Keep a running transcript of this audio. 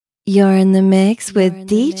You're in the mix with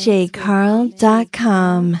DJCarl.com.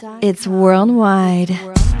 It's worldwide.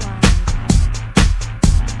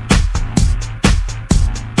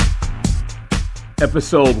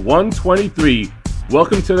 Episode 123.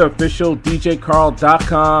 Welcome to the official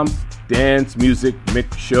DJCarl.com Dance Music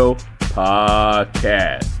Mix Show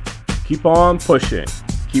podcast. Keep on pushing.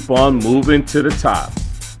 Keep on moving to the top.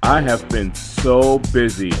 I have been so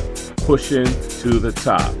busy pushing to the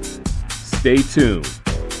top. Stay tuned.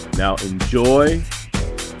 Now enjoy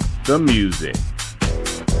the music.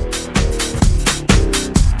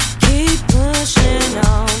 Keep pushing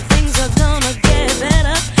on. Things are gonna get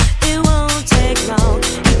better. It won't take long.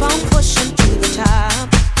 Keep on pushing to the top.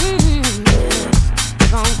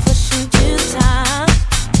 Keep on pushing to the top.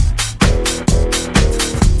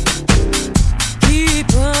 Keep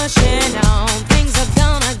pushing on. Things are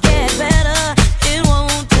gonna get better. It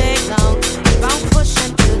won't take long. Keep on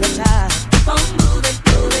pushing to the top. Keep on moving.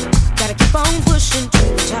 Gotta keep on pushing to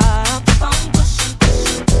the top. Keep on pushing.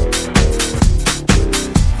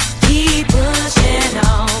 Keep pushing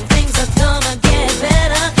on. Things are gonna get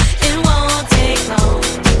better. It won't take long.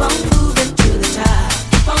 Keep on moving to the top.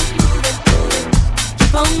 Keep on moving.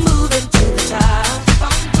 Keep on moving to the top. Keep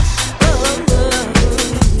on pushing.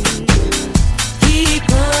 Keep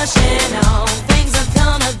pushing on. Things are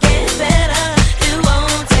gonna get better. It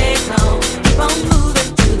won't take long. Keep on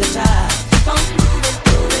moving to the top. Keep on moving.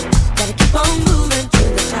 Gotta keep on moving to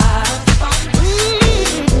the top. Keep on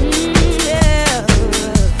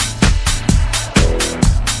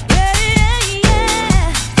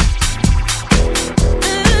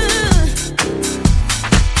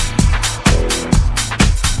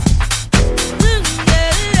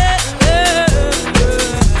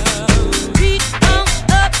Reach on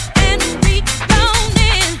up and reach on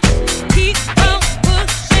in. Keep on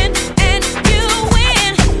pushing and you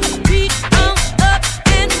win. Reach on up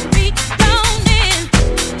and reach on in.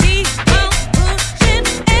 Keep on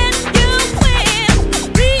pushing and you win.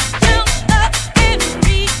 Reach on up and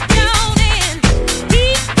reach on in.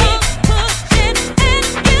 Keep on pushing and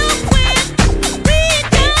you win.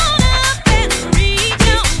 Reach on up and reach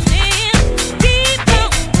on in. Keep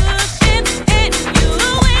on pushing and you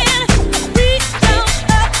win. Reach on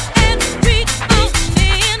up and reach on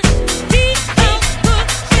in. Keep on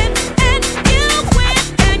pushing and you win.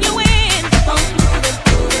 And you win. Keep on moving.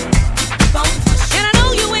 Keep on pushing. And I know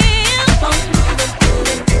you will. Keep on moving.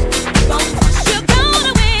 Keep on pushing. You're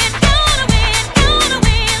gonna win. Gonna win. Gonna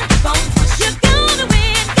win. Keep on pushing. You're gonna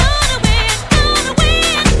win. Gonna win. Gonna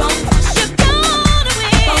win. Keep on pushing. You're gonna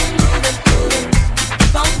win. Keep on moving.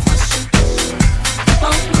 Keep on pushing. Keep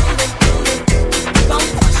on moving. Keep on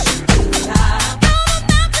pushing to the top. Though the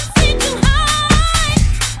mountains seem too high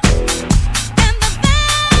and the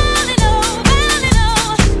valley low,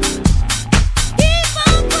 keep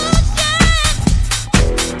on pushing,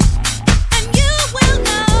 and you will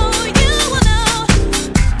know.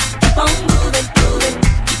 Keep on moving.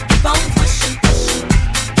 Keep on pushing.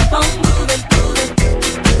 Keep on moving.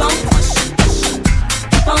 Keep on pushing.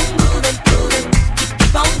 Keep on moving.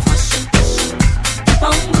 Keep on pushing. Keep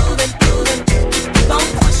on moving. Keep on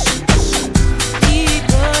pushing. Keep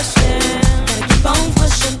pushing. Gotta keep on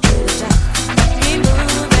pushing to the top. Keep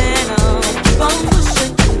moving on. Keep on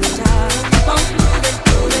pushing to the top. Keep on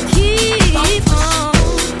moving. Keep on.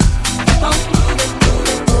 Keep on moving. Keep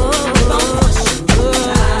on pushing to the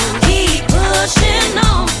top. Keep pushing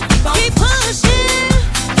on. Keep pushing.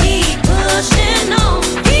 Keep pushing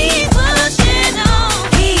on. Keep pushing on.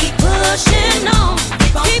 Keep pushing on.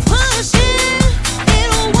 Keep pushing.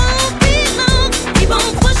 It won't be long. Keep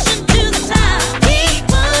on pushing to the top. Keep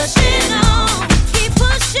pushing on. Keep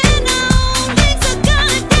pushing on. Things are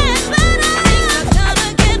gonna get better. Things are gonna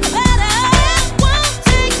get better. It won't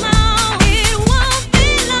take long. It won't be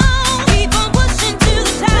long. Keep on pushing to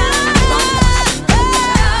the top.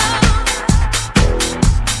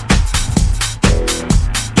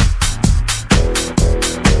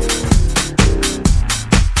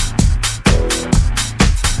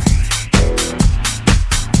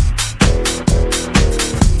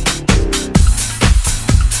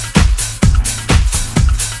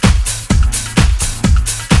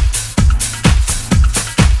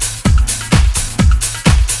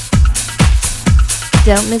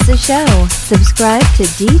 Don't miss a show. Subscribe to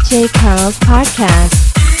DJ Carl's podcast.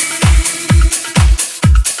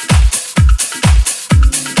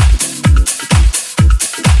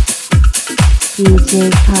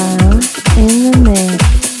 DJ Carl in the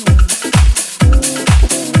mix.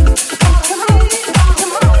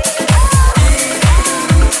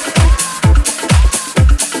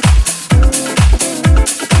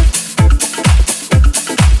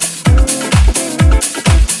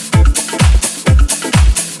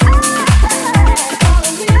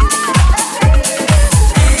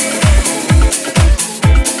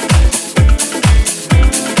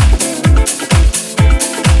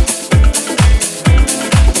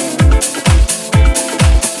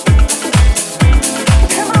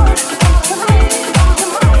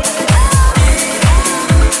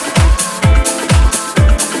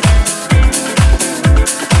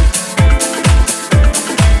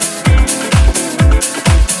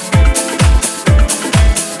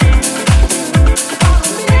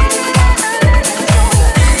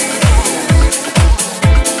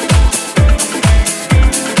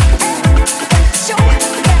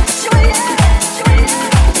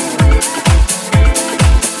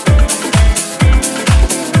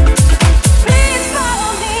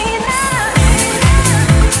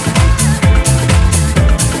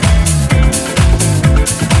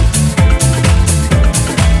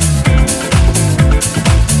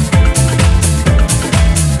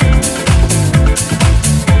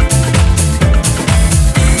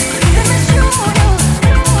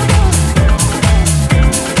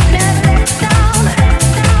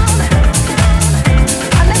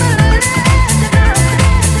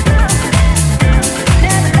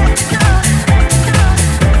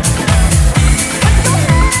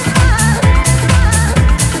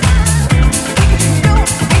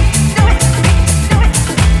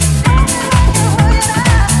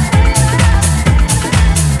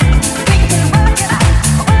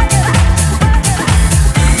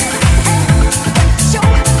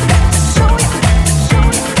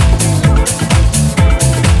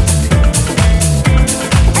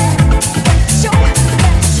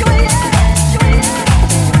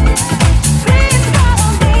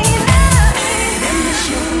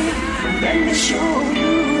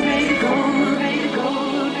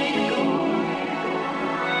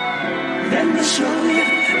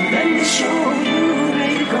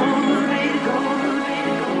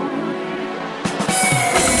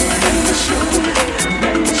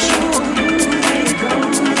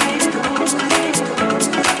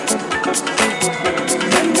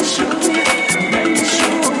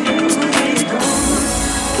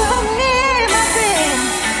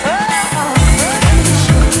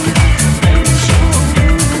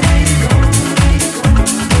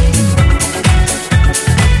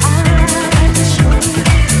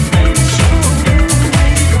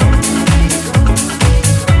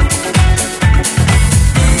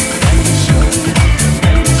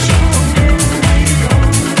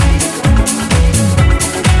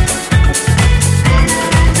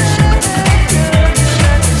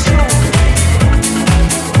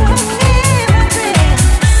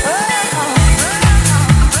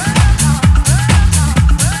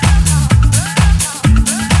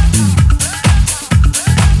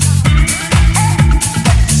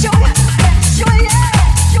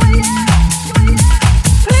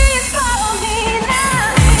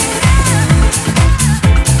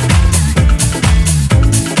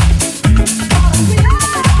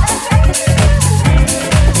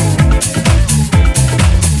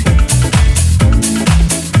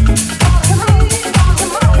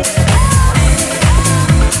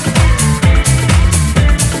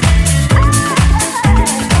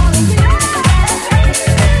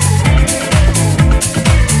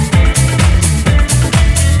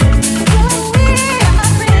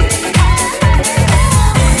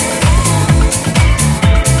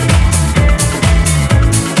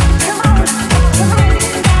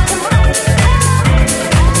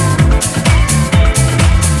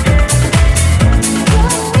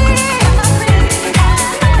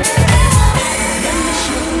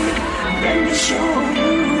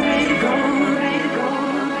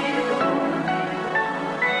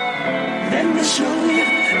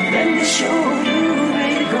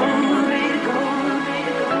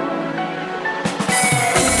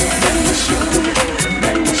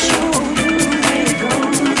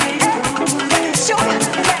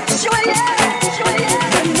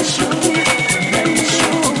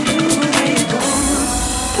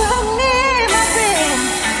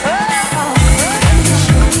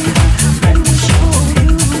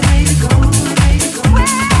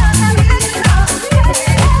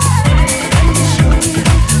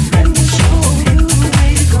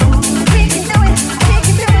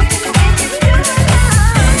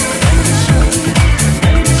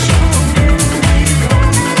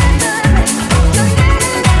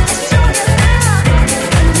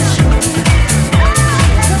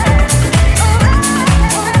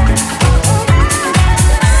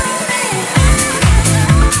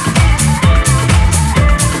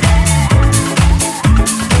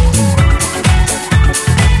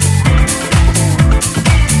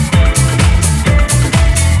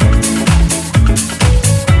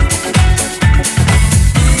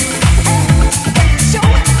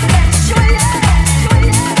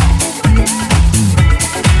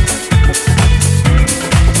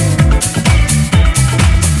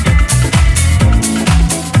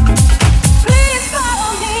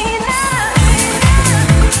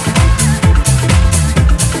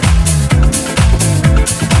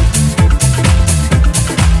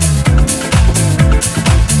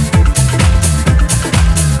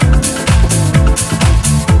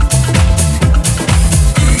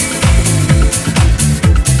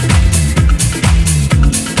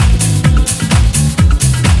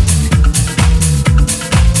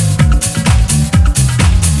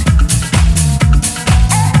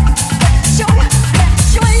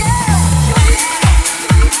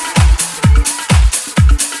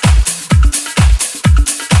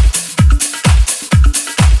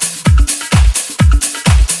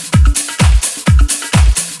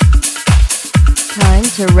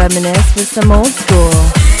 To reminisce with some old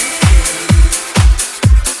school.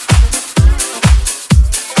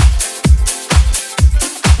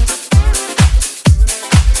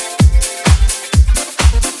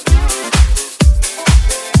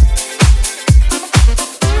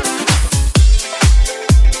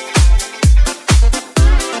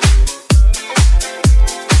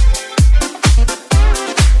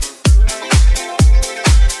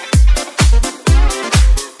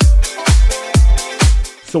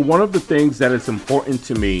 So one of the things that is important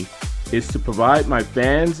to me is to provide my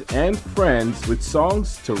fans and friends with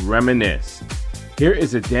songs to reminisce. Here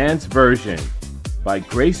is a dance version by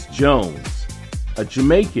Grace Jones, a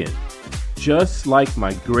Jamaican, just like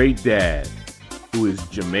my great dad, who is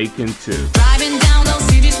Jamaican too. Driving down those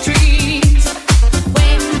city streets,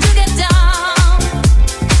 waiting to get down.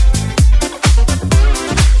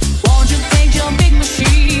 Won't you take your big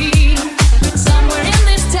machine?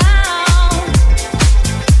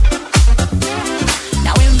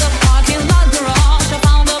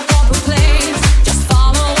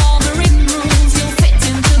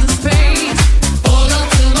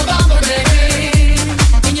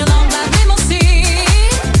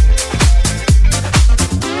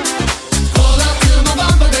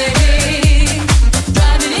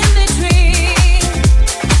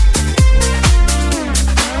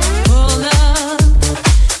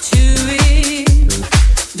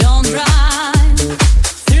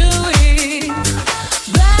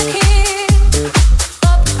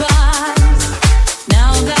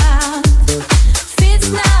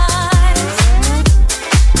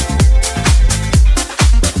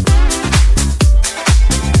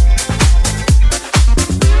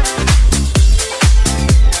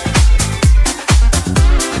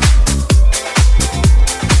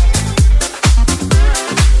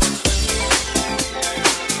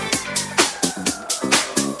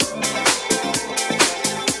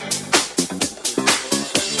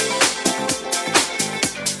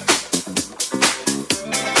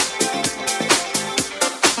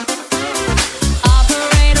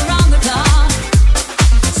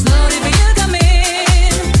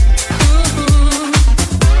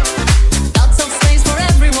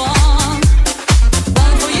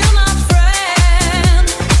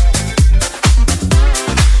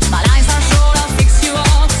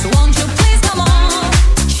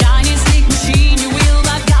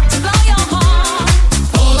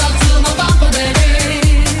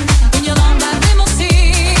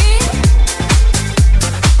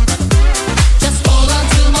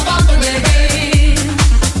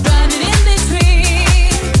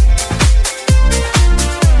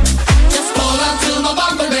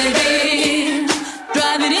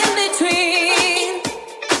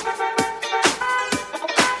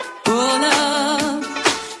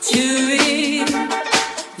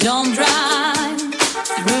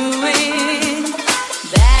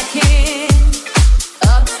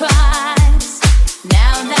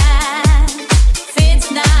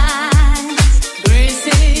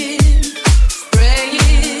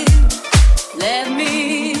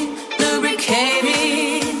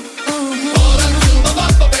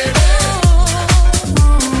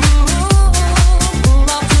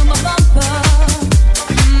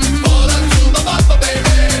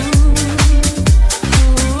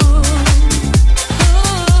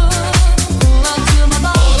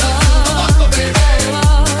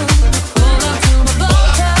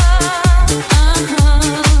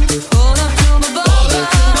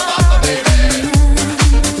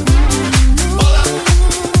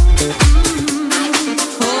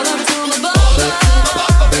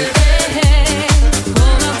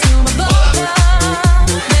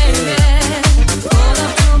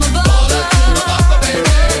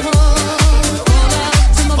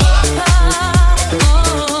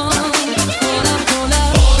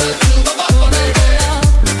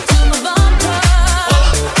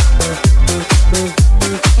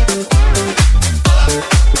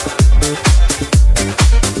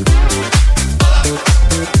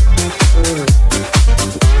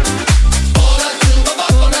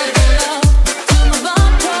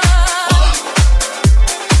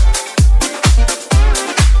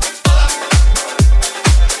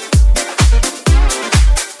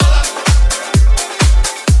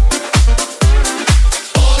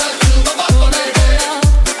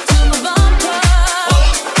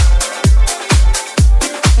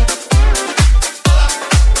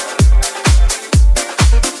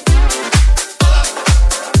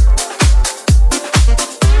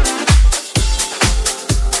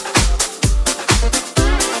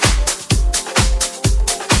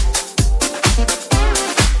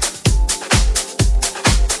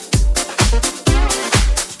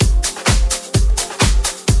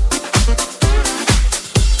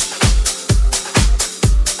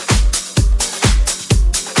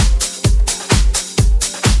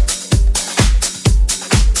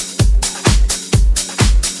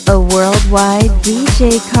 A worldwide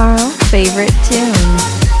DJ Carl favorite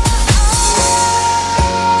tunes.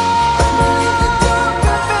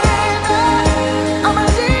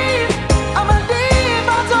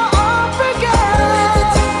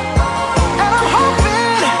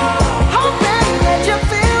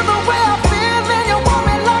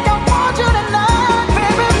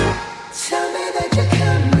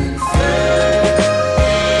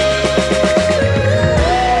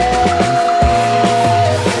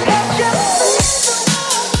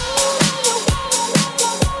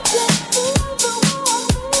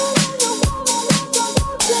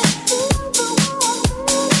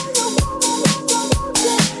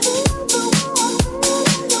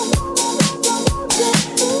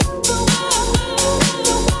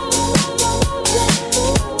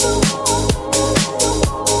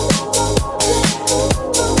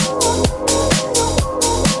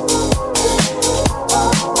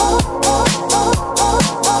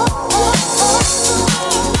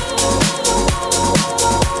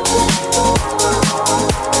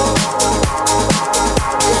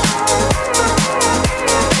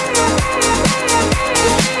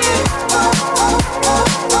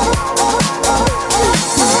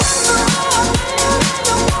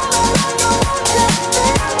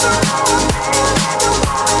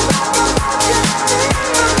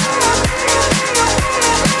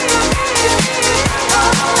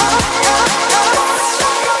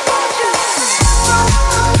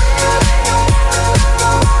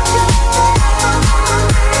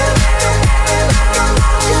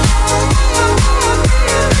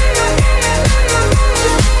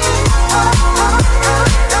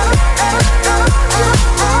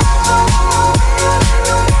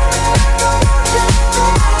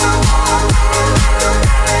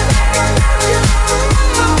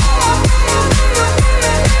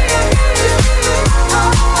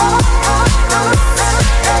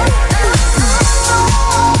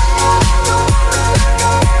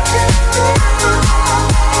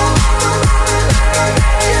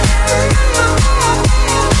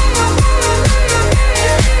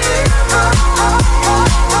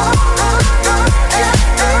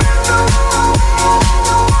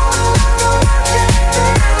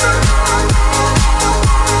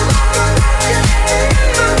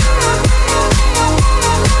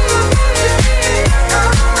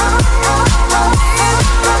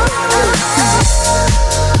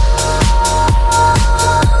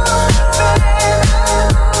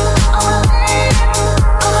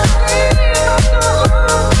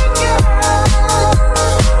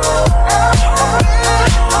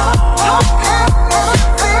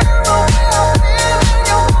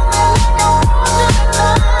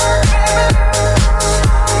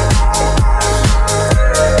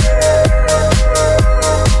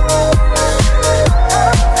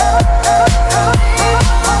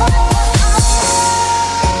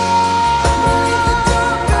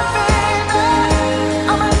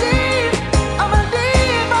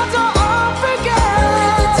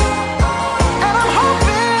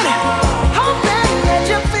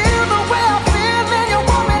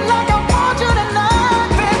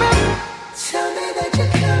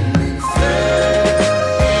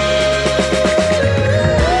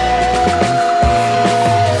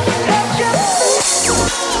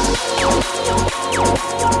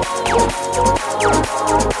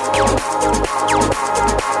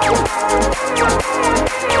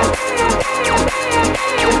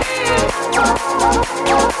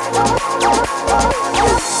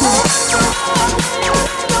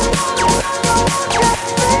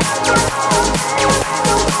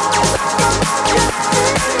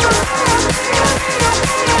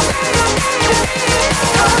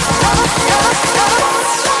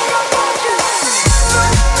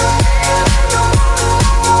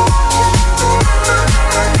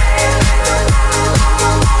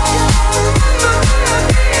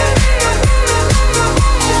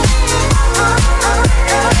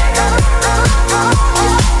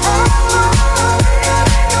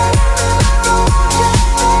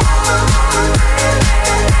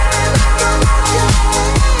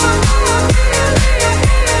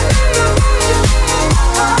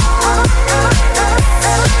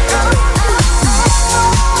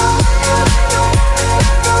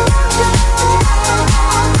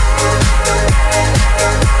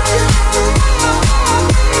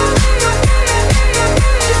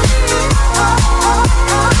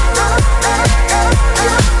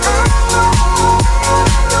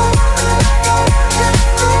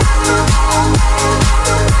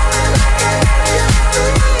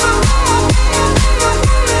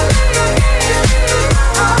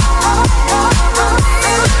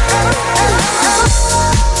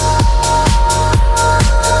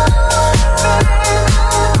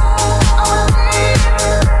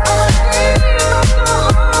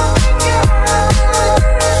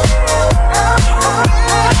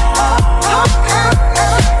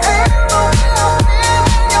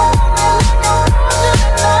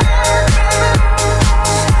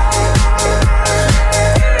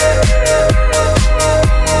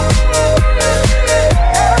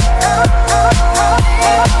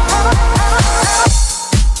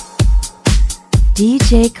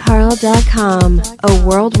 DJCarl.com, a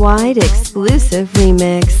worldwide exclusive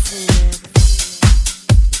remix.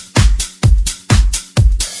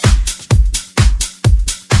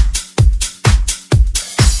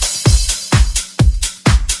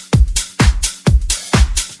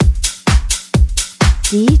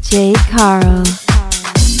 DJ Carl.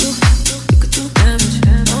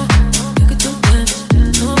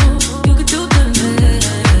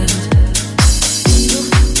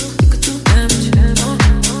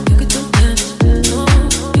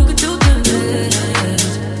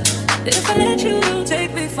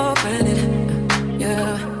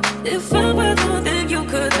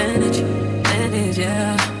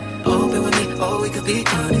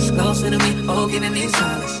 Giving me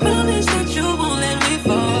silence. Promise that you won't let me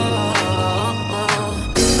fall.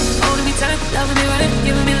 Holding me tight, loving me right,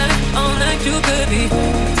 giving me life all night. You could be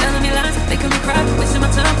telling me lies, making me cry, wasting my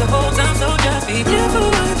time the whole time. So just be careful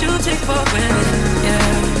what you take for granted. Yeah,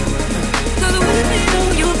 'cause with me,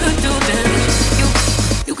 know you could do damage.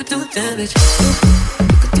 You could do damage.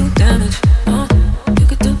 You could do damage. You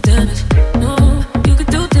could do damage. You could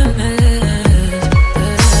do damage.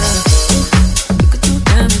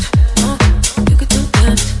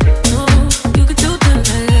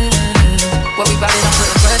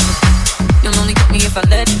 If I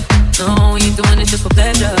let you, no, we ain't doing it just for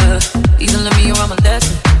pleasure. Either let me or I'm a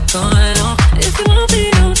lesson. Going on. If you want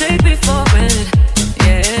me, don't take me for granted.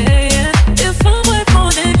 Yeah, yeah. If I'm worth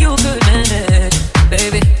more than you could manage,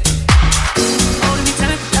 baby. Holding me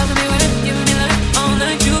tight, loving me right, giving me life all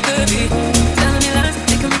night. You could be telling me lies,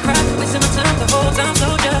 making me cry, wasting my time the whole time. So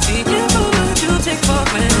just be careful what you take for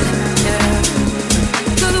granted. Yeah,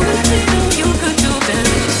 'cause with me, know you could do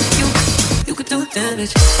damage. You could do damage.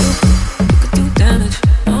 Damage. You could do damage.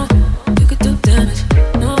 No, you could do damage.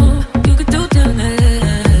 You could do damage.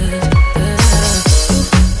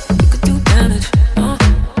 You could do damage. No,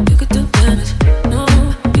 you could do damage. You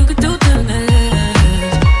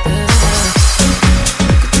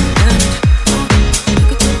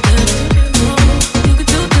could do damage. No, you could do damage.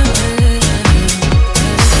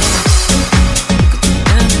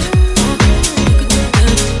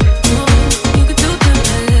 You could do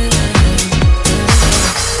damage.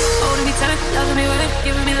 Holding me tight, loving me right,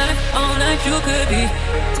 giving me life all night. You could be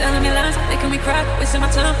telling me lies, making me cry, wasting my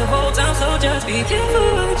time the whole time. So just be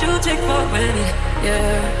careful what you take for granted.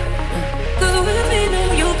 Yeah, 'cause with me,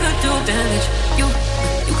 know you could do damage. You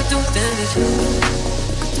could do damage. You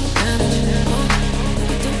could do damage. You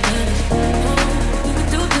could do damage. You could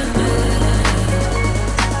do damage.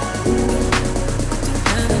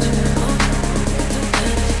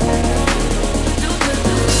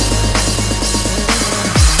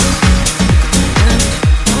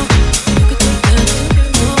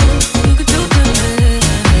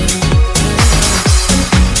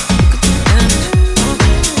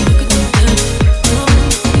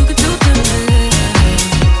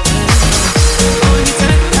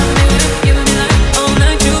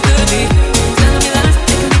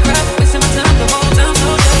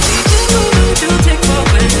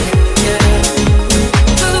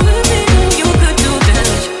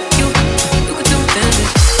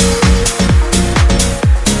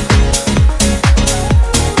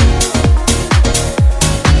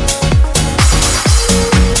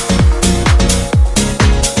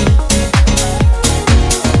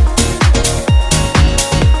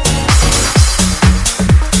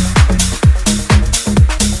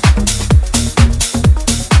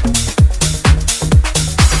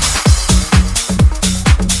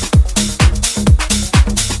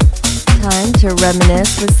 To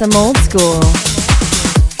reminisce with some old school.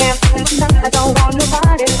 I don't want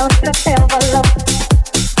nobody else to ever love.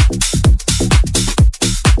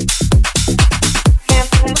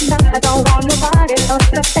 I don't want nobody else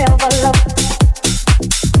to ever love.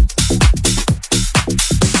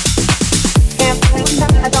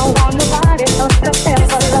 I don't want nobody else to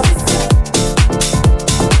ever love.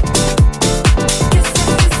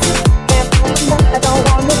 I don't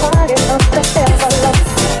want nobody else to ever love.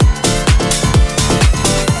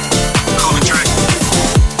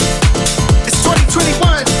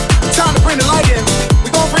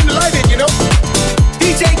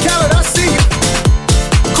 DJ Khaled, I see you.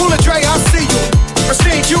 Cooler Dre, I see you.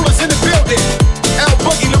 Prestige, you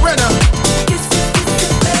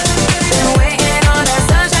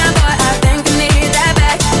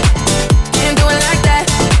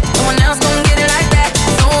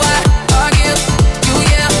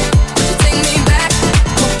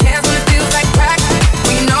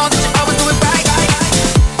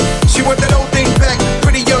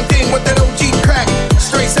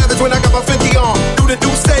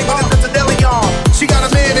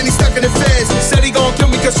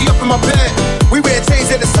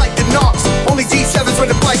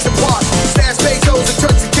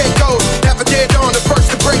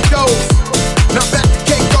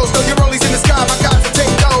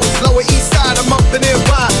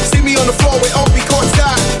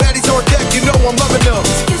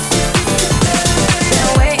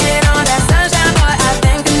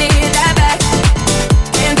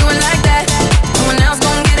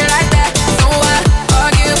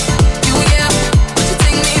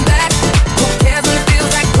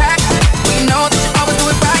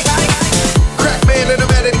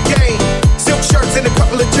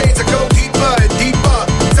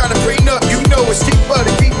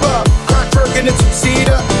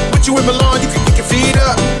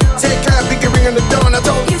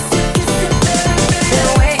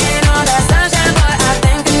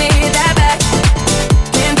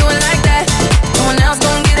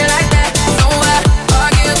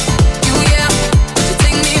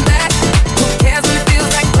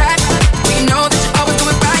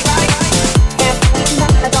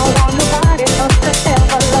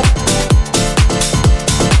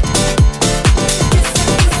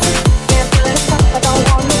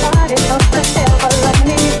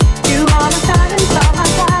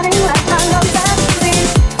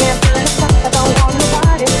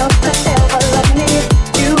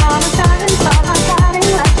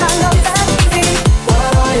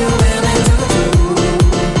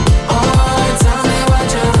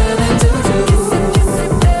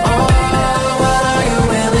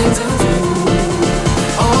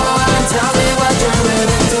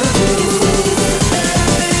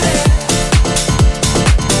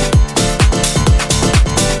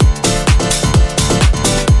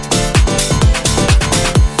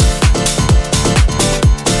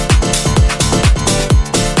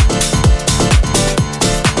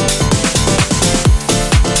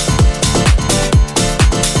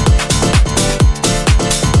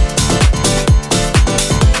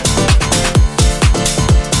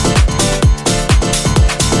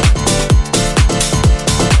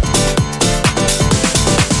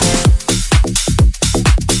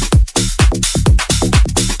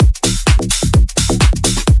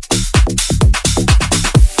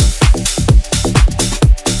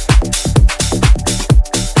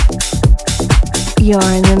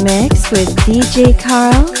You're in the mix with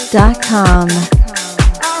DJCarl.com.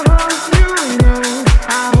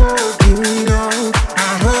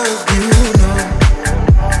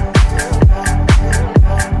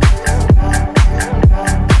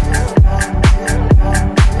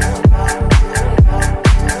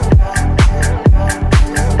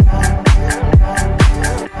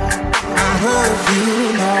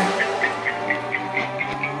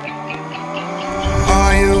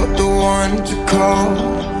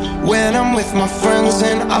 My friends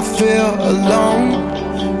and I feel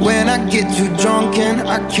alone. When I get too drunk and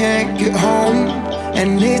I can't get home,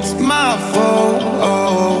 and it's my fault.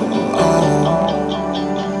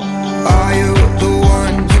 Are you the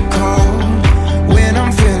one you call when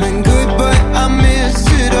I'm feeling good but I miss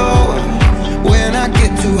it all? When I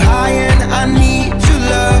get too high and I need your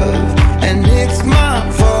love, and it's my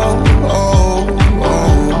fault.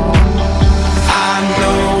 I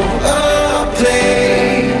know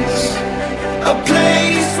a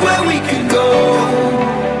place where we can go,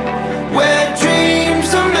 where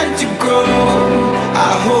dreams are meant to grow. I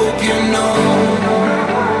hope you know.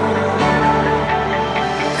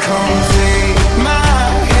 Come take my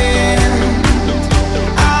hand,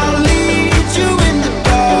 I'll lead you in the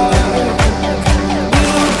dark.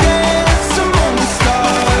 We'll dance among the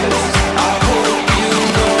stars. I hope you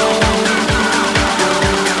know. I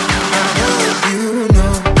hope you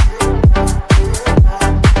know.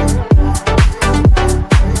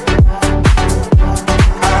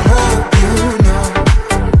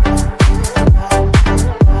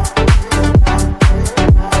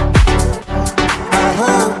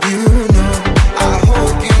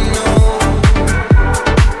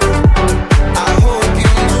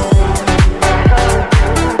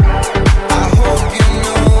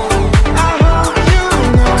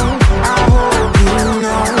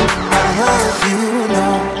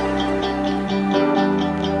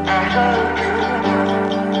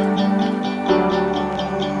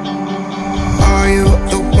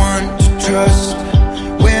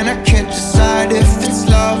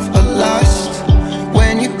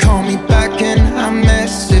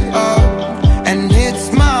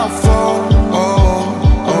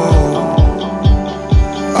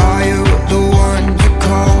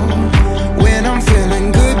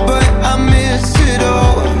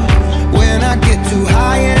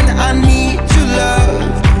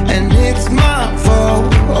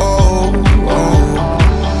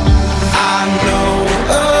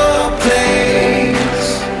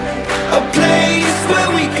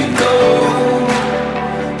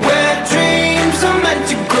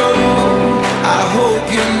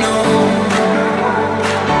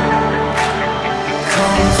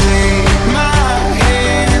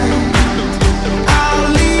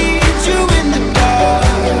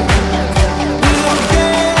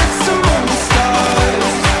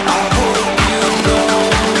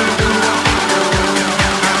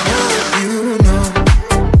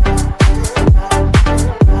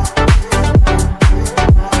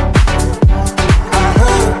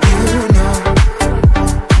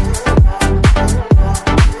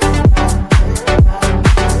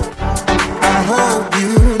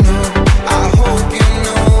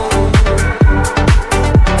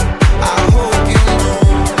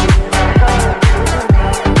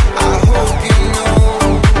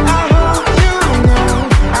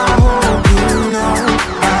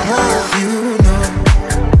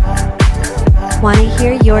 Want to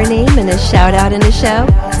hear your name in a shout out in the show?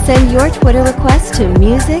 Send your Twitter request to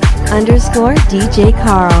music_DJ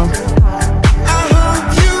Carl.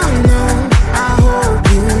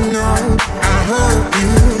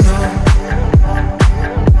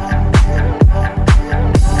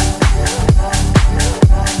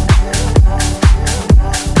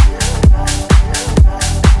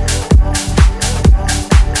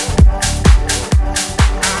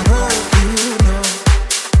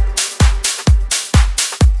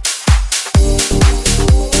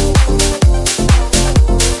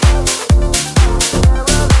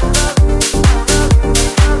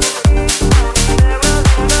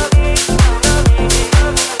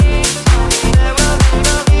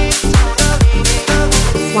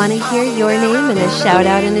 Want to hear your name in a shout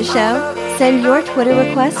out in the show? Send your Twitter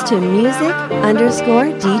request to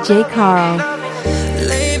music_DJ Carl.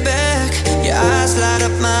 Lay back, your eyes light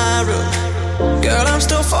up my room. Girl, I'm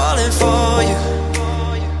still falling for you.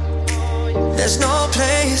 There's no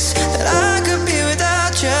place that I could be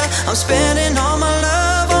without you. I'm spending all my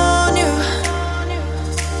love on you.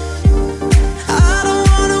 I don't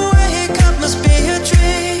wanna wake up, must be a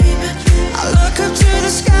dream. I look up to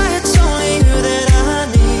the sky, it's only you that I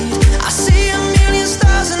need. I see a million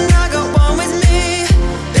stars and I got one with me.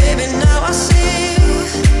 Baby, now I see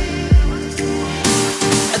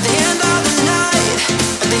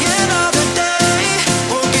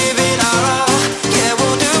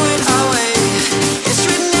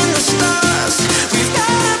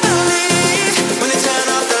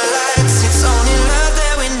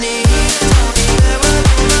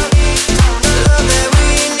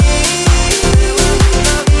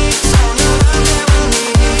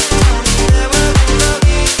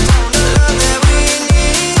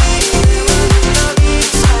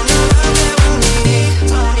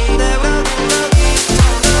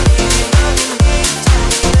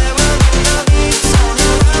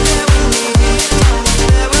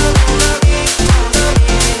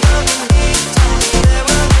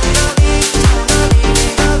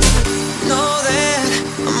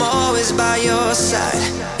always by your side,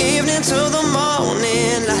 evening to the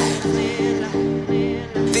morning light.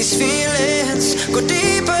 These feelings go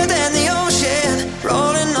deeper than the ocean,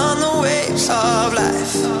 rolling on the waves of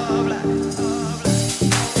life.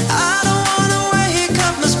 I don't wanna wake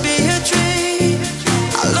up, must be a dream.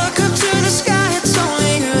 I look up to the sky, it's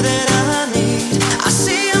only you that I need. I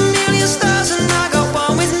see a million stars and I got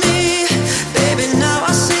one with me. Baby, now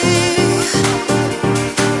I see.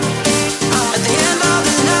 At the end of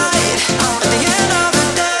the night, at the end of the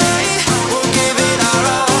day, we'll give it our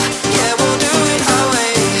all. Yeah, we'll do it our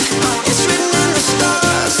way. It's written in the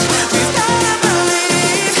stars. We've gotta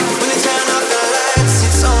believe. When they turn off the lights,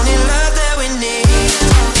 it's only love that we need.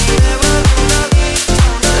 Love that we need.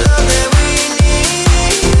 Love that we need.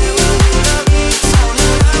 It's only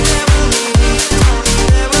love that we need.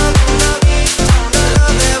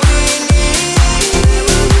 Love that we need.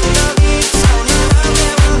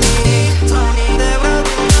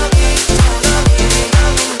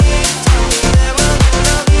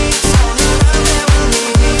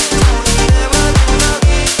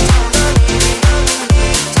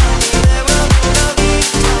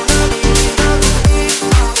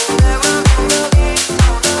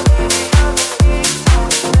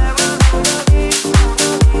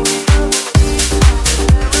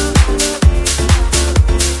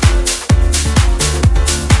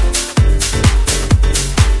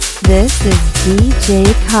 This is DJ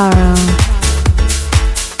Carl.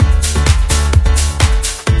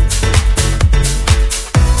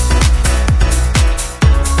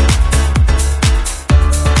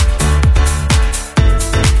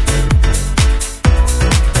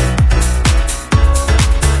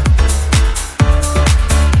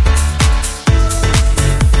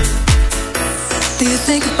 Do you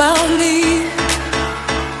think about me?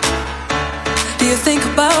 Do you think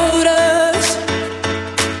about us?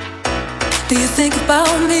 Do you think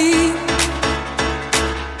about me?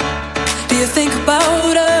 Do you think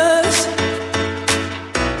about us?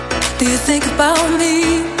 Do you think about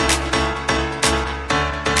me?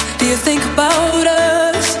 Do you think about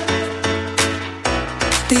us?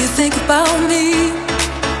 Do you think about me?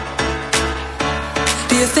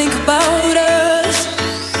 Do you think about us?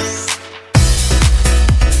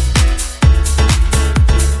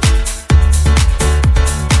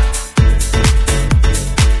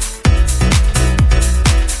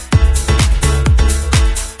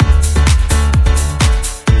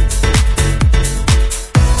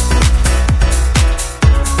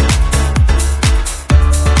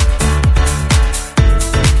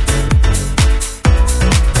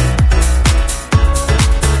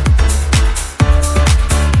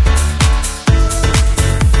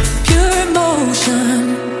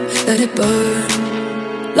 Let it burn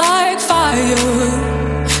like fire.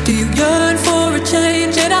 Do you yearn for a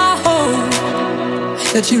change? And I hope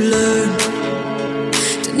that you learn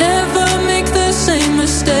to never make the same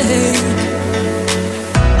mistake.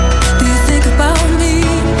 Do you think about me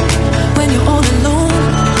when you're all alone?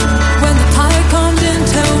 When the tide comes in,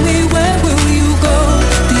 tell me, where will you go?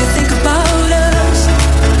 Do you think about us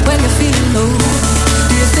when you're feeling low?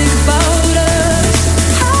 Do you think about us?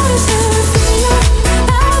 How does it feel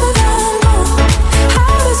now that I'm gone?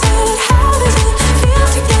 How does it feel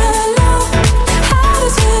to get low? How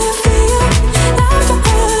does it feel now you're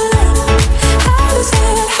alone? How does it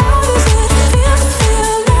feel to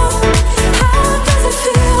feel low? How does it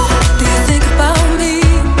feel? Do you think about me?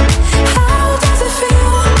 How does it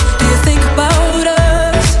feel? Do you think about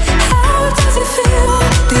us? How does it feel?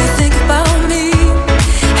 Do you think about me?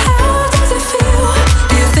 How does it feel?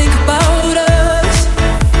 Do you think about us?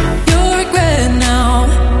 Your regret now,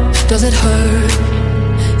 does it hurt?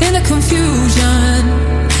 In the confusion,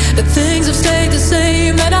 the things have stayed the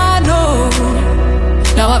same, and I know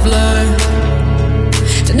now I've learned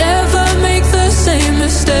to never make the same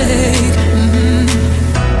mistake.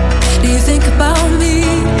 Do you think about me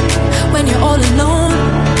when you're all alone?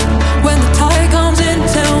 When the tide comes in,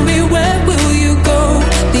 tell me, where will you go?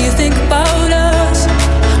 Do you think about us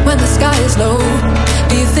when the sky is low?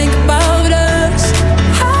 Do you think about us?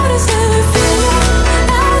 How does it feel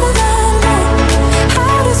now that I'm gone?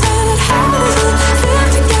 How does it feel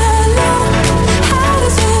to get low? How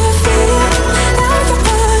does it feel now you're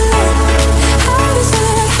alone? How does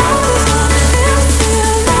it feel to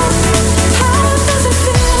feel low?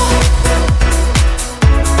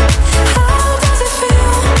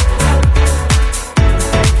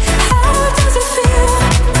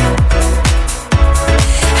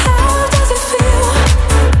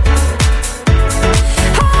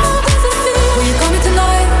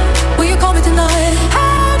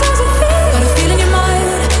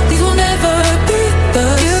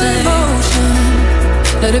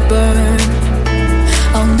 it burn.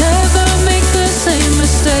 I'll never make the same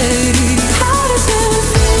mistake. How does it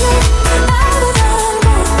feel now that I'm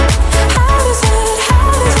gone? How does it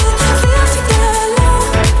feel to get low?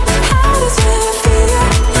 How does it feel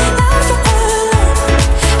now you're alone?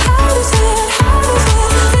 How does it feel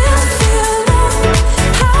to feel low?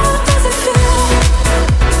 How does it feel?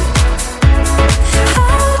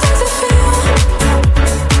 How does it feel? How does it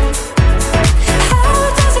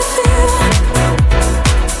feel? How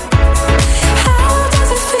does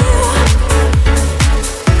it feel?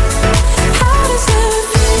 How does it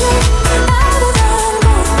feel now that I'm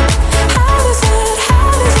gone? How does it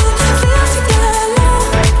feel to get low?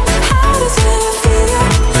 How does it feel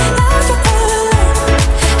now you're alone?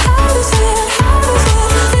 How does it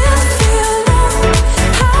feel to feel low?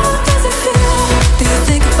 How does it feel? Do you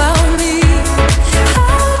think about me?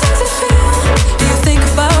 How does it feel? Do you think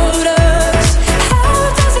about us? How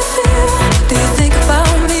does it feel? Do you think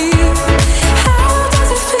about me? How does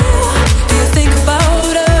it feel? Do you think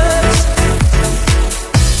about us?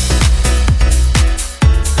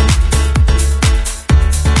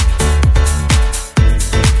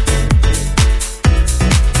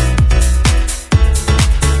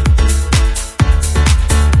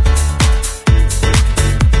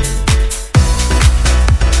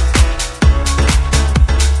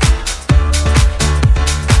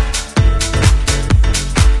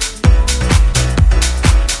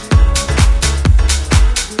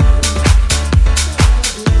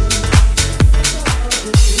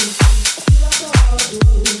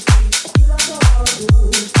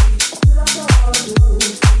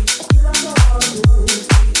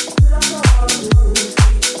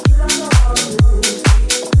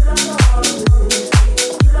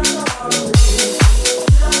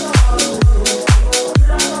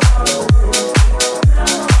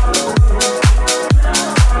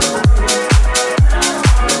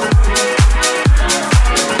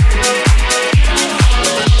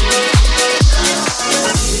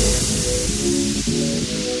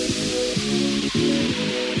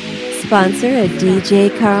 Sponsor a DJ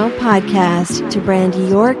Carl podcast to brand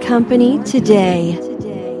your company today.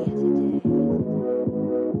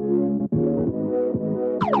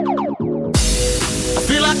 I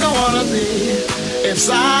feel like I wanna be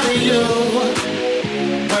inside of you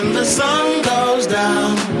when the sun goes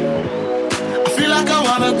down. I feel like I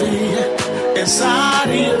wanna be inside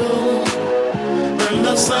of you when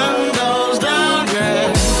the sun goes down.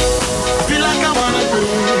 Yeah, I feel like I wanna be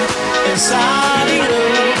inside of you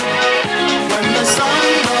when the sun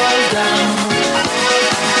goes down.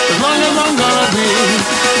 As long as I'm gonna be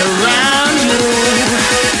around you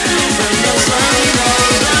when the sun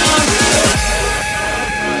goes down.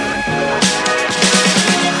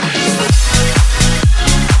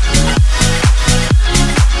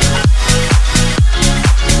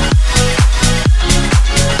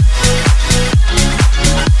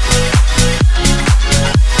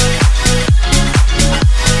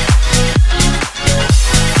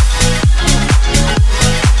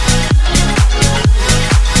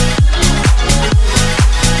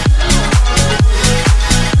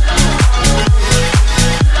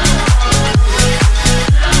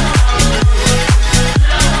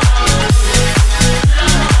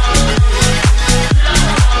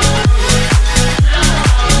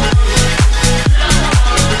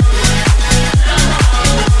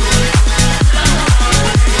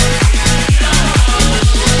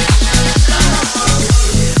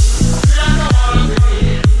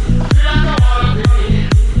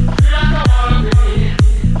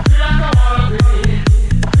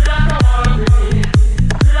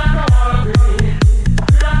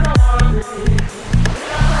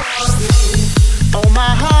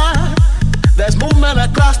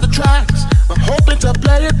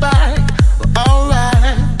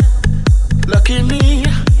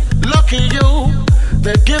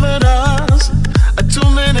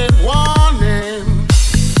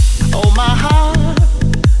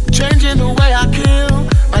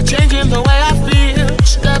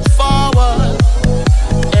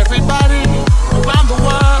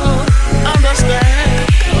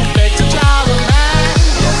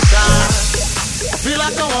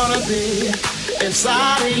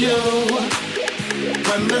 Inside of you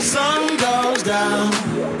when the sun goes down.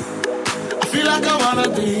 I feel like I wanna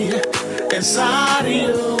be inside of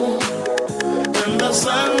you when the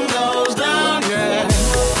sun goes down. Yeah,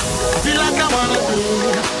 I feel like I wanna be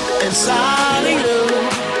inside of you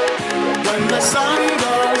when the sun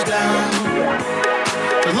goes down.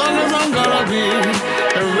 As long as I'm gonna be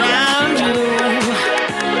around you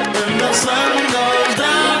when the sun goes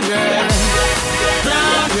down. Yeah,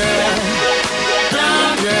 down, yeah.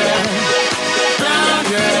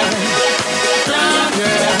 Yeah.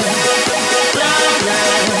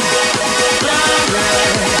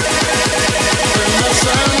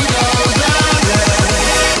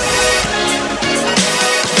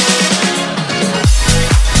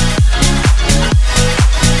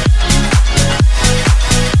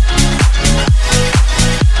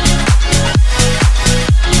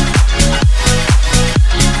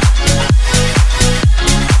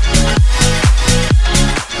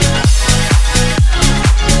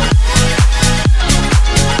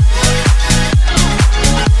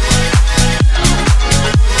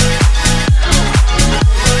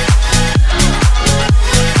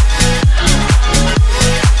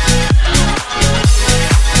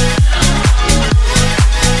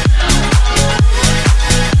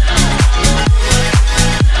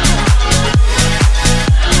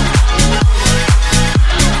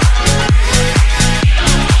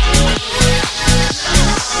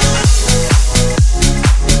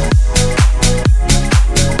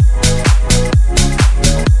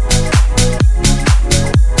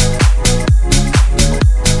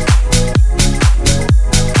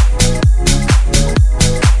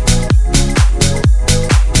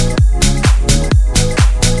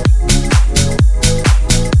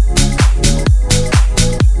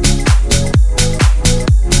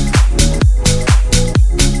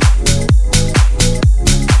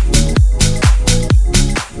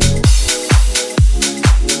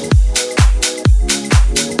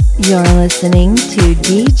 You're listening to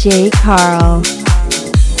DJ Carl.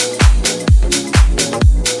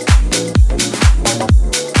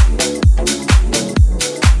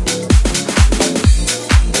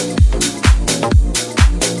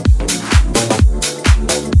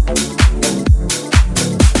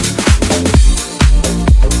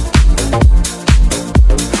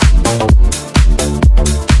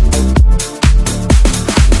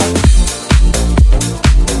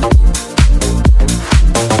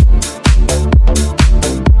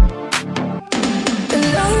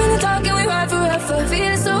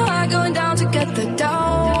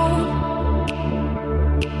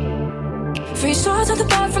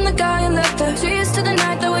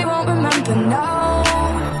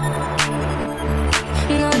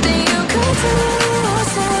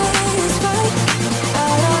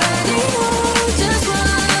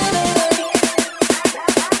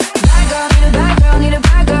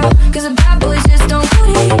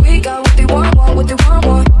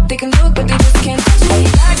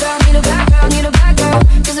 Bad girl, need a bad girl,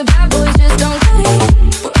 'cause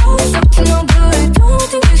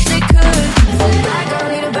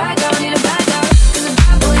the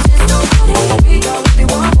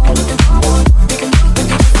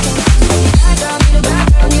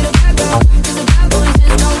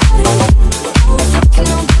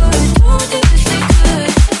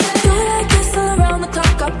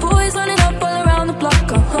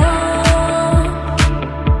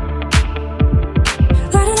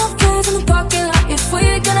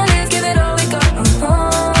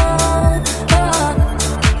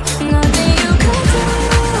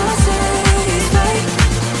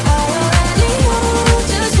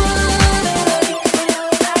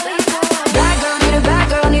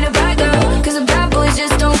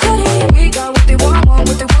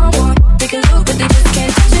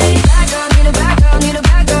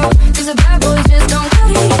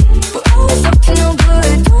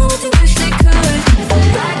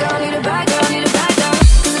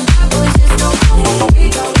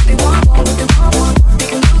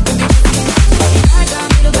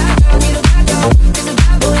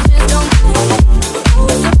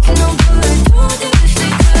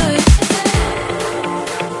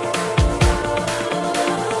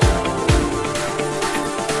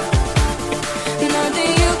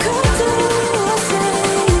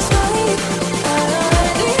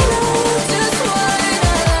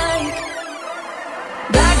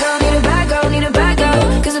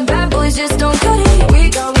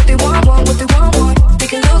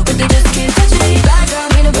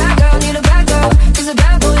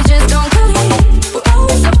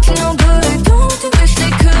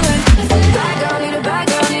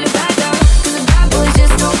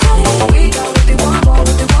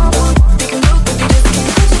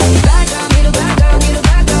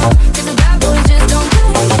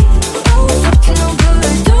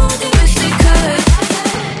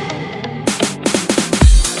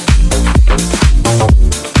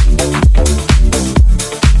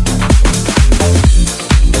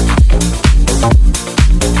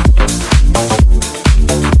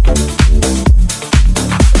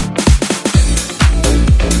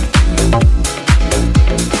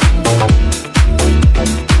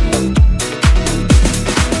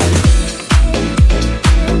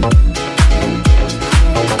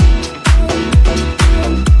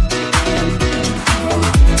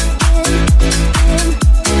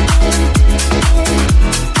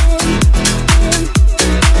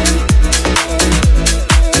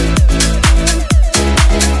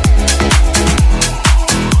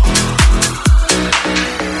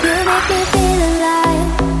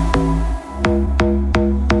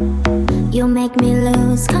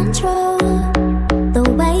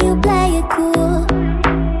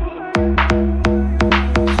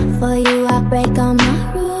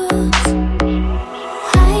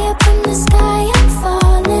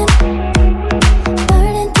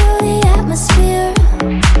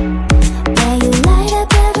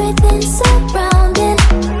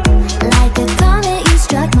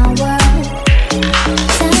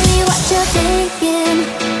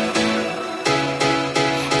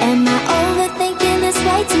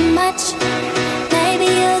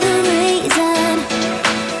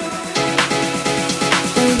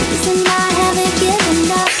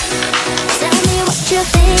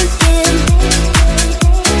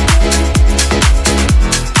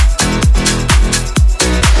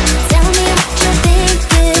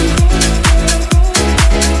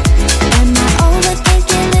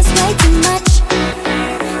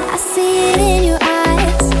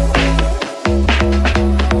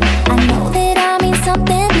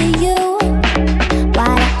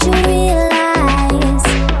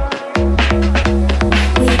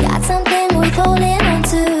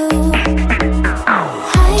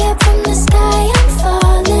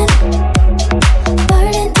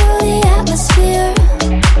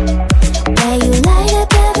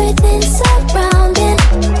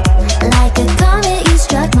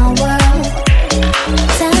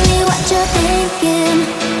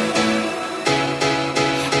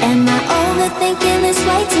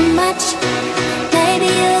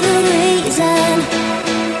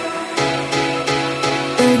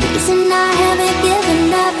Listen, I haven't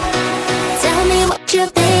given up. Tell me what you're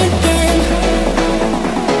thinking.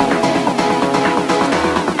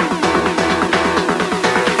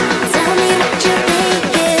 Tell me what you're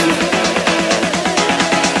thinking.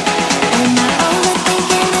 Am I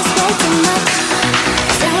overthinking this way too much?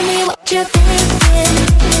 Tell me what you're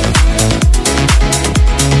thinking.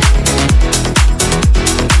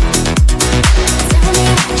 Tell me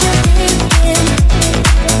what you're thinking.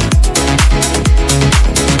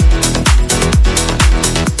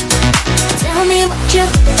 Tell me what you.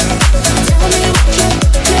 Tell me what you.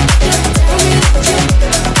 Tell me what you.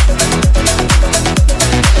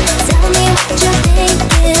 Tell me what you're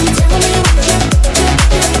thinking. Tell me what you. Tell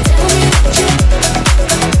me what you.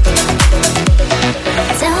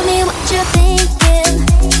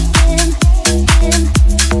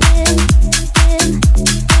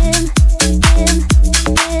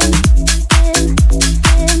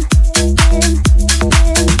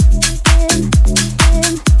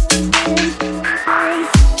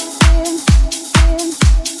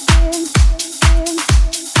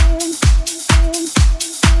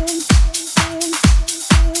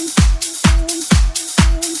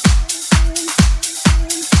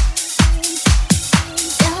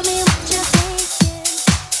 Tell me what you're thinking.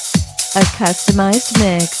 A customized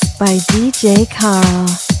mix by DJ Carl.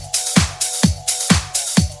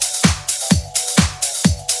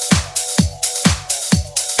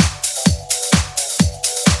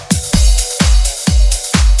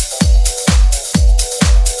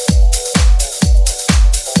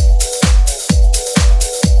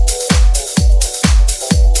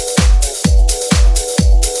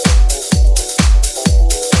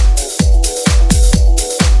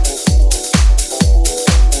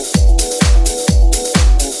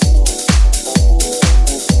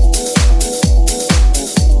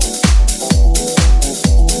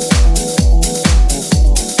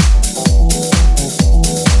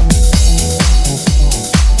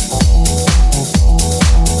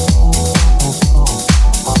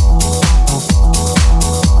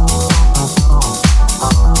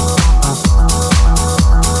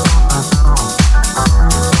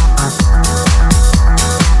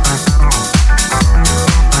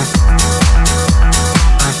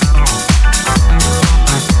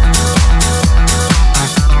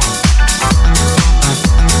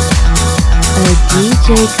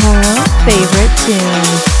 DJ Carl favorite tune.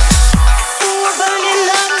 We're burning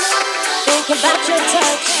up, thinking about your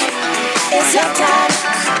touch. It's your time.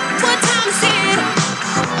 What time is it?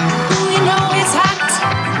 You know it's hot,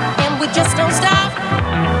 and we just don't stop.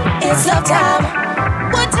 It's your time.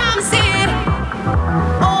 What time is it?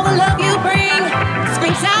 All the love you bring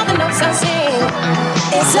screams out the notes I sing.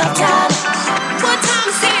 It's your time. What time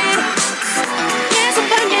is it? Yes, I'm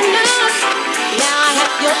burning up. Now I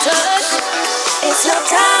have your touch. It's your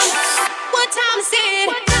time. What time is it?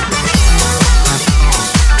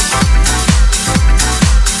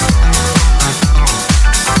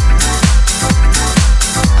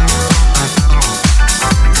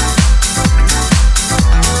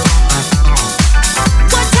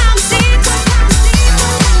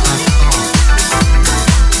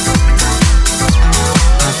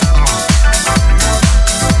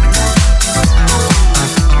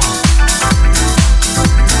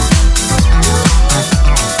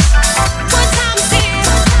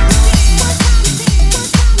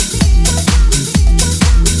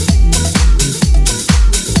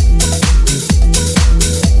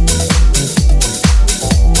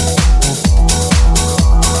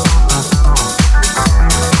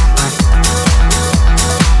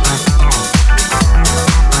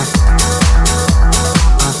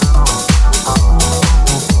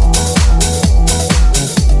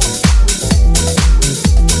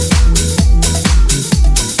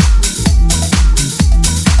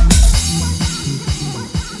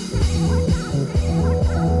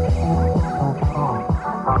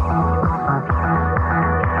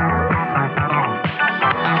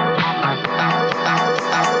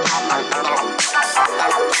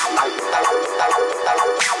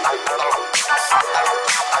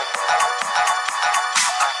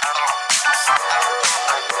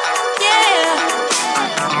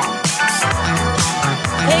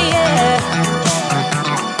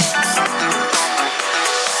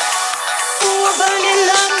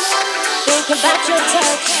 About your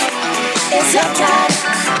touch, it's your time.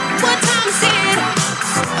 What time is it?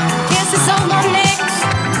 Kisses on my neck,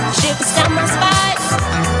 shivers down my spine.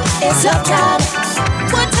 It's your time.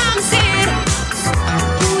 What time is it?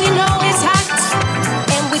 We know it's hot,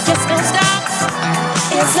 and we just don't stop.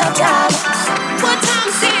 It's your time. What time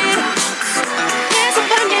is it? Yes, I'm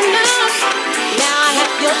burning up. Now I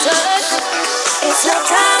have your touch. It's your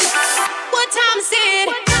time.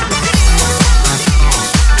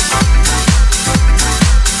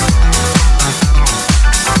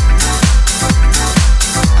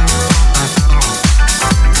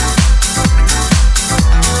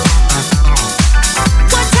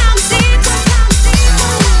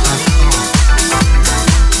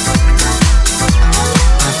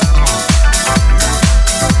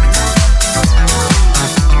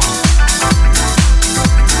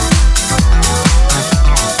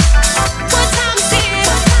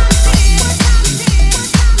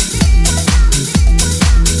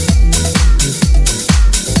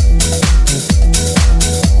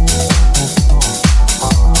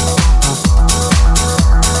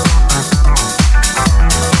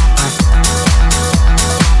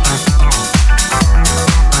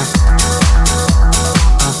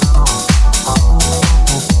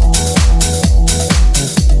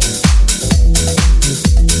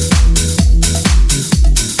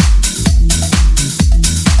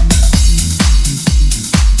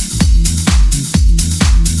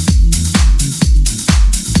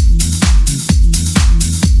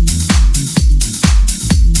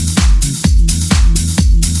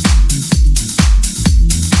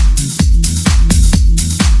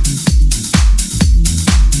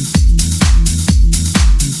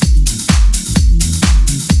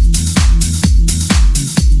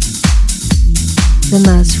 The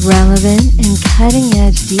most relevant and cutting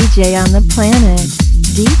edge DJ on the planet,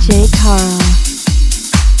 DJ Carl.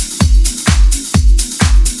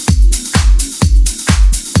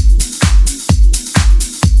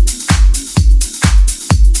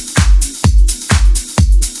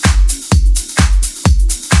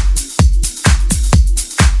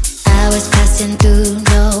 I was passing through,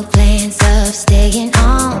 no plans of staying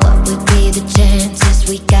on. What would be the chances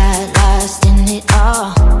we got lost in it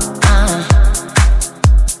all?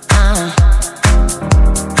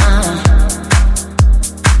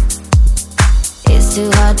 It's too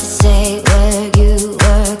hard to say where you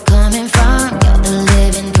were coming from. You're the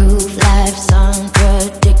living proof, life's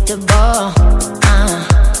unpredictable.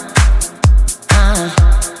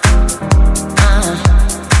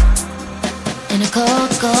 In a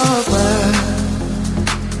cold, cold world,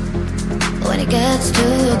 when it gets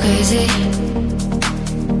too crazy,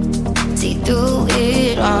 see through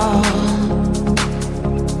it all.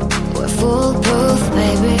 We're foolproof,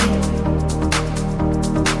 baby.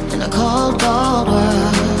 In a cold, cold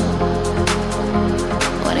world,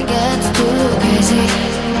 when it gets too crazy,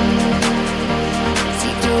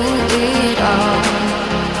 see through it all.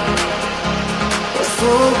 We're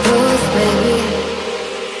foolproof, baby.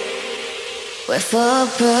 We're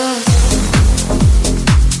foolproof.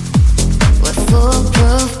 We're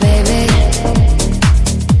foolproof, baby.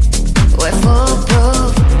 We're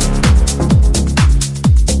foolproof.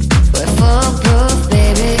 We're foolproof,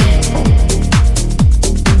 baby.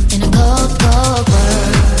 In a cold, cold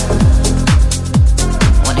world,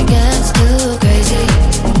 when it gets too crazy,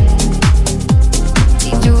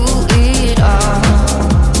 see through it all.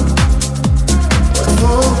 We're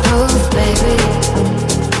foolproof, baby.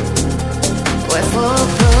 We're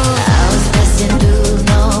foolproof. I was passing through,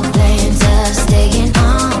 no plans of staying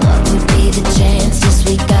on. What would be the chances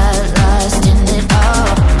we got lost in it all?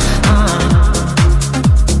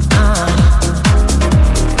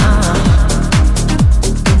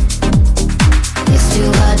 It's too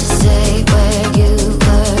hard to say where you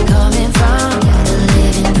were coming from. You're the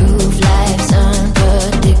living proof, life's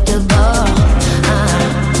unpredictable.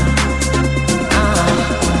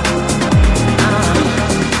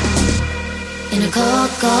 In a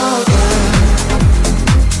cold, cold world,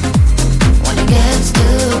 when it gets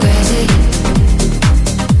too crazy,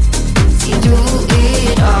 see through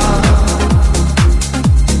it all.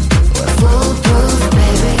 We're foolproof,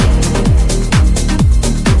 baby.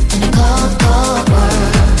 In a cold, cold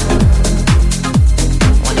world,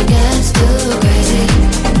 when it gets too crazy,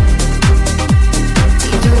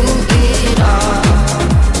 see through it all.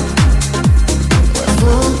 We're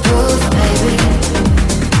foolproof, baby.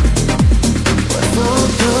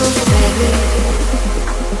 Foolproof, baby.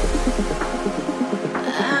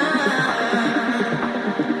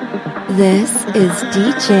 This is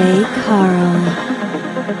DJ Carl.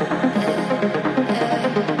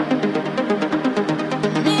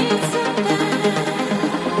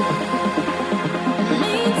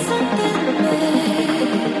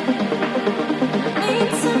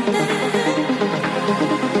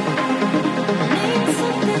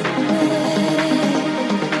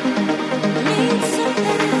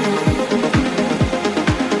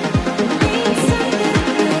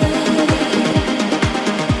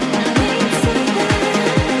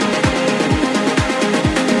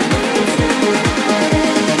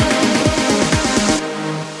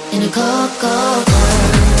 In a cold, cold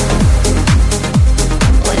world,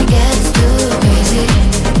 when it gets too crazy,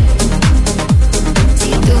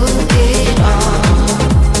 see through it all.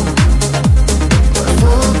 We're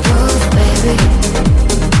foolproof, baby.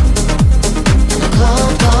 In a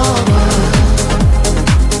cold, cold world,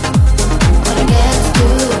 when it gets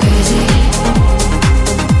too crazy,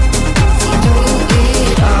 see through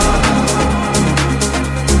it all.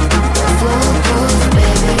 We're foolproof,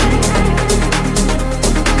 baby.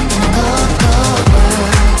 Cold, cold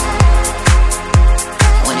world,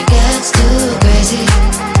 when it gets too crazy,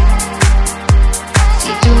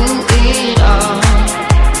 see through it all.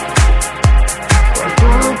 We're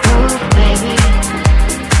foolproof, baby.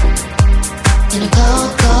 In a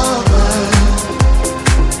cold, cold world,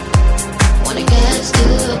 when it gets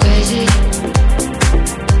too crazy,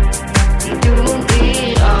 see through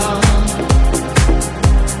it all.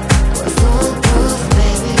 We're foolproof,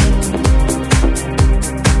 baby.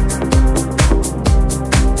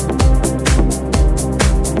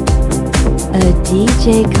 A DJ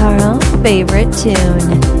Carl favorite tune.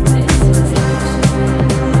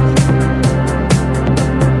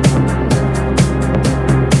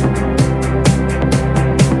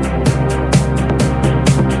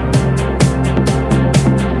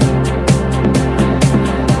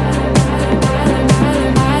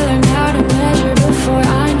 I learned how to measure before.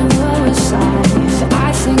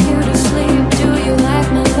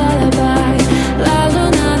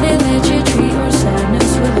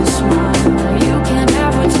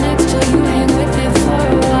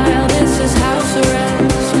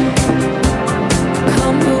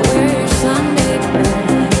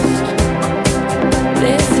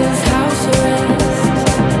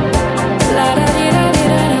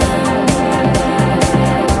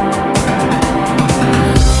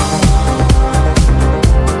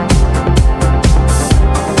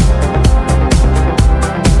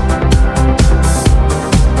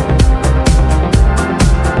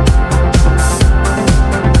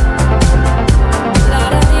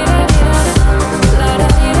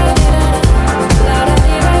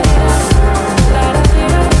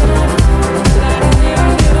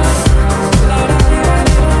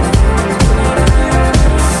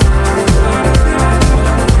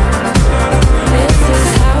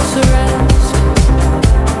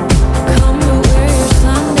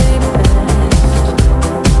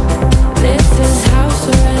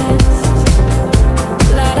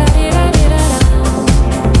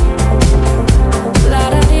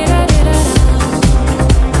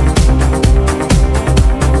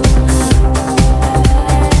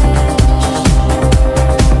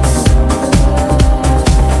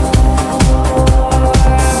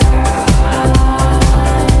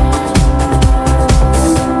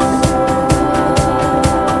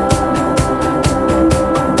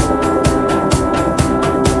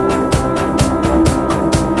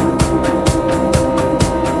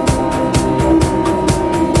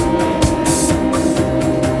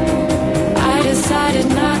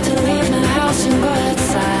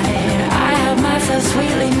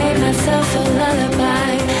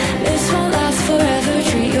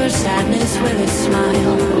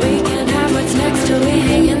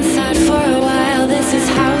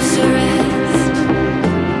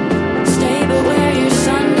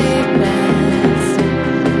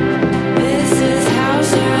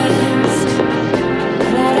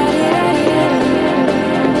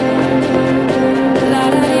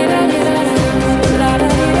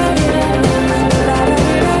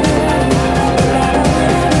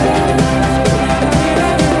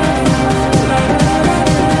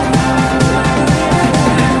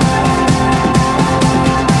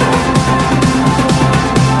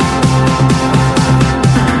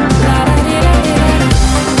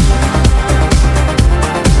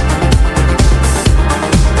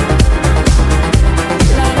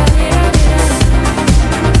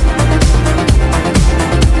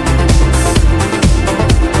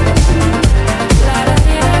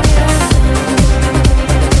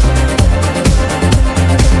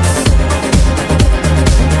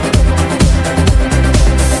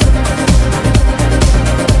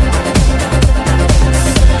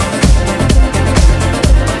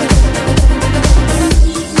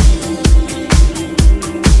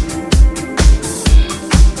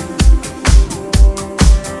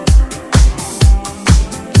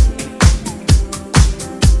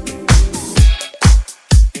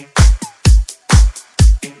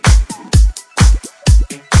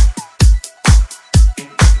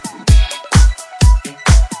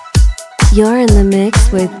 You're in the mix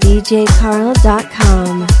with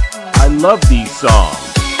DJCarl.com. I love these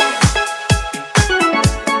songs.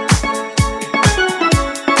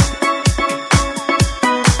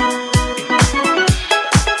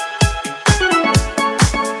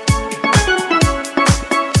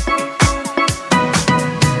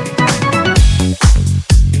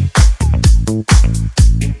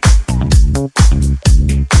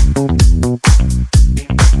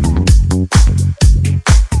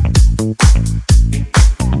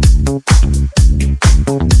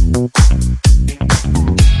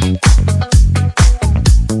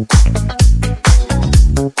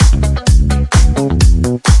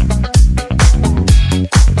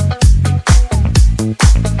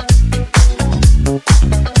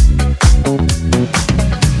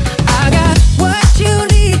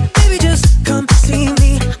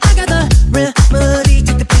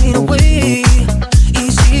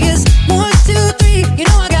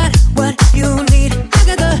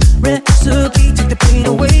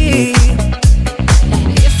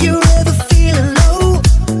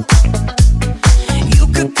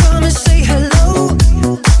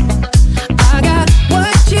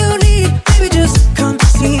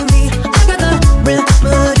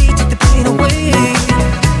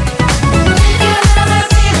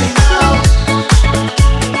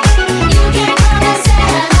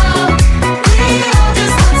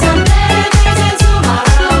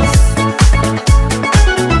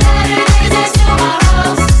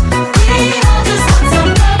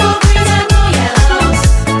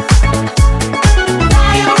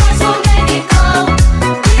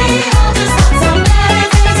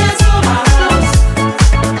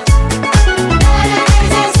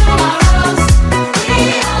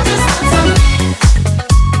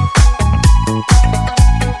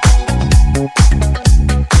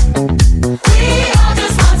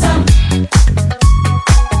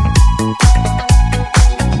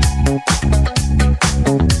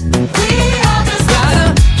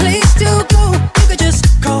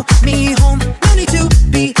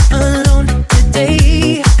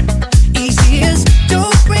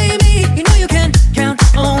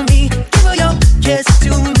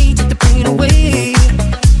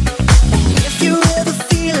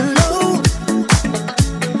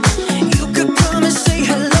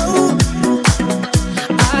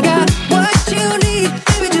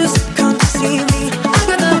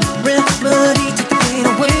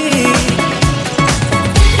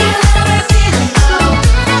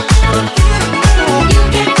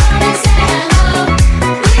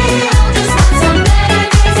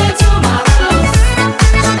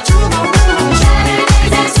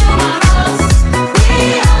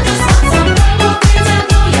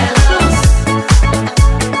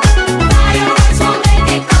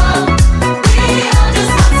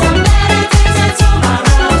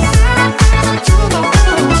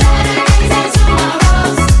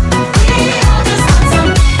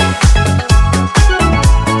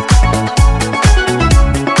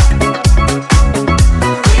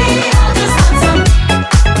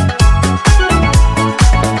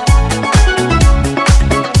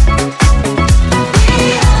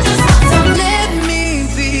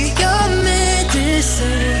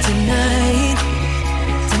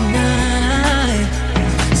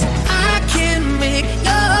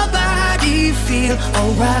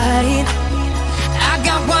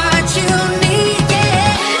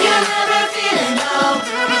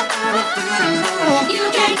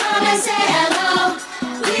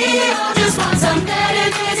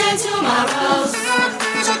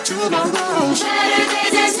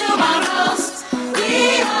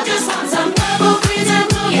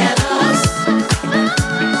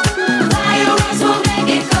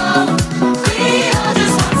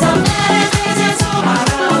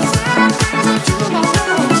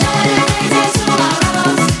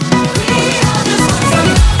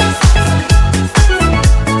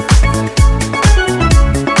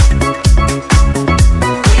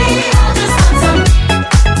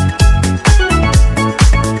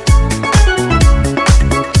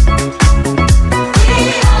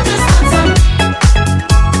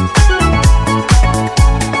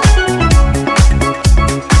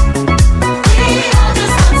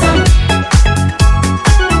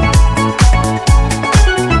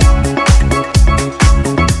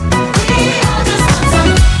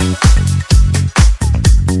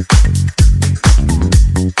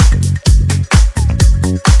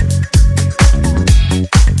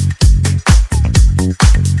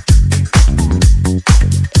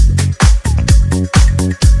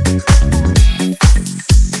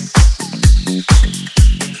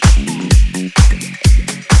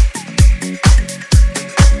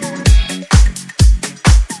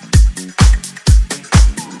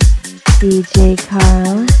 DJ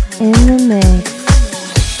Carl in the mix.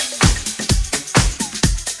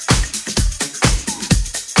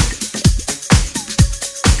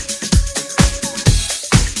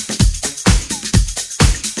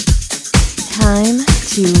 Time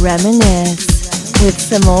to reminisce with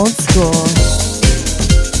some old school.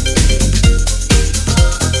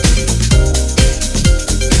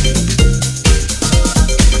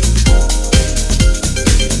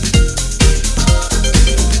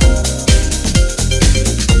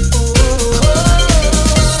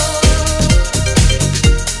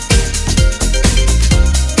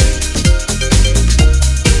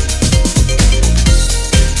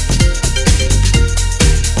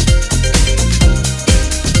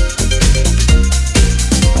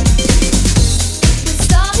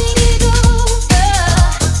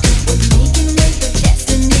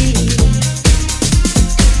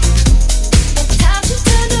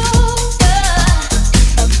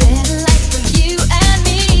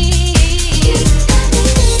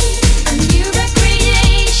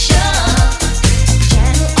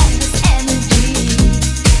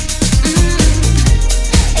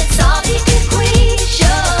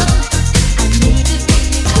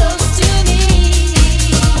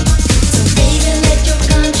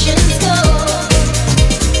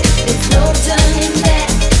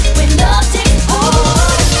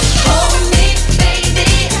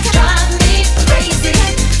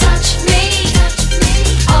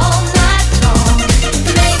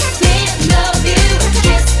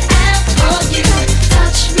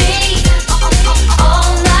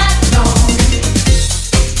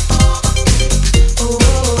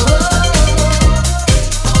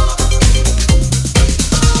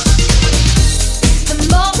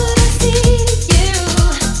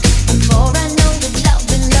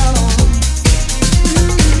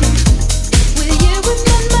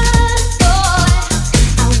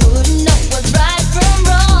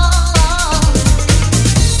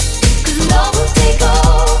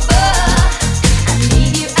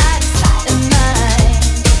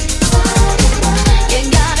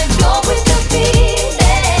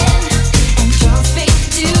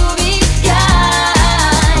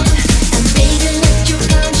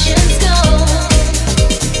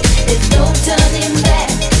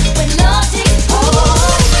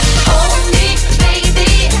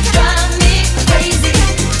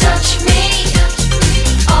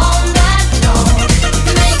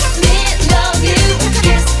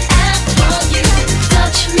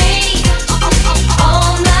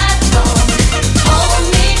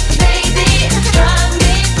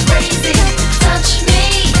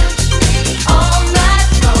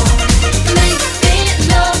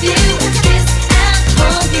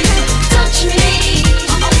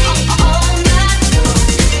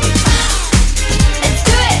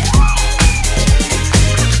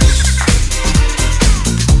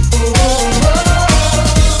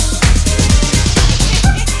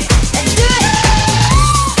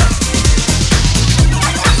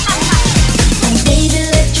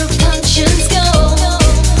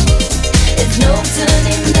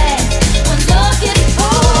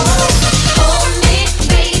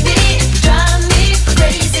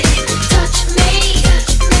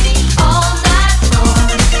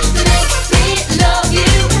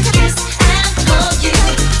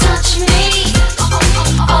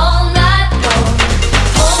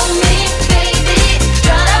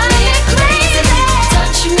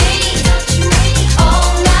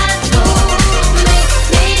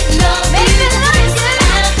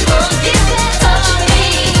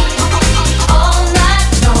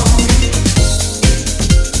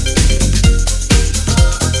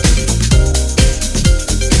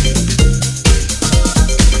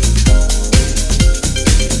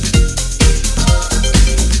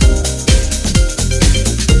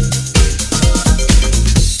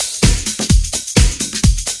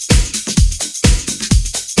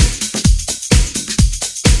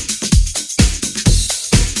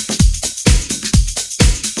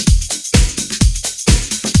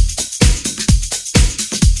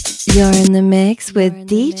 You're in the mix with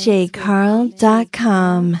DJCarl.com.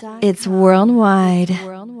 It's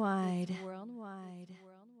worldwide.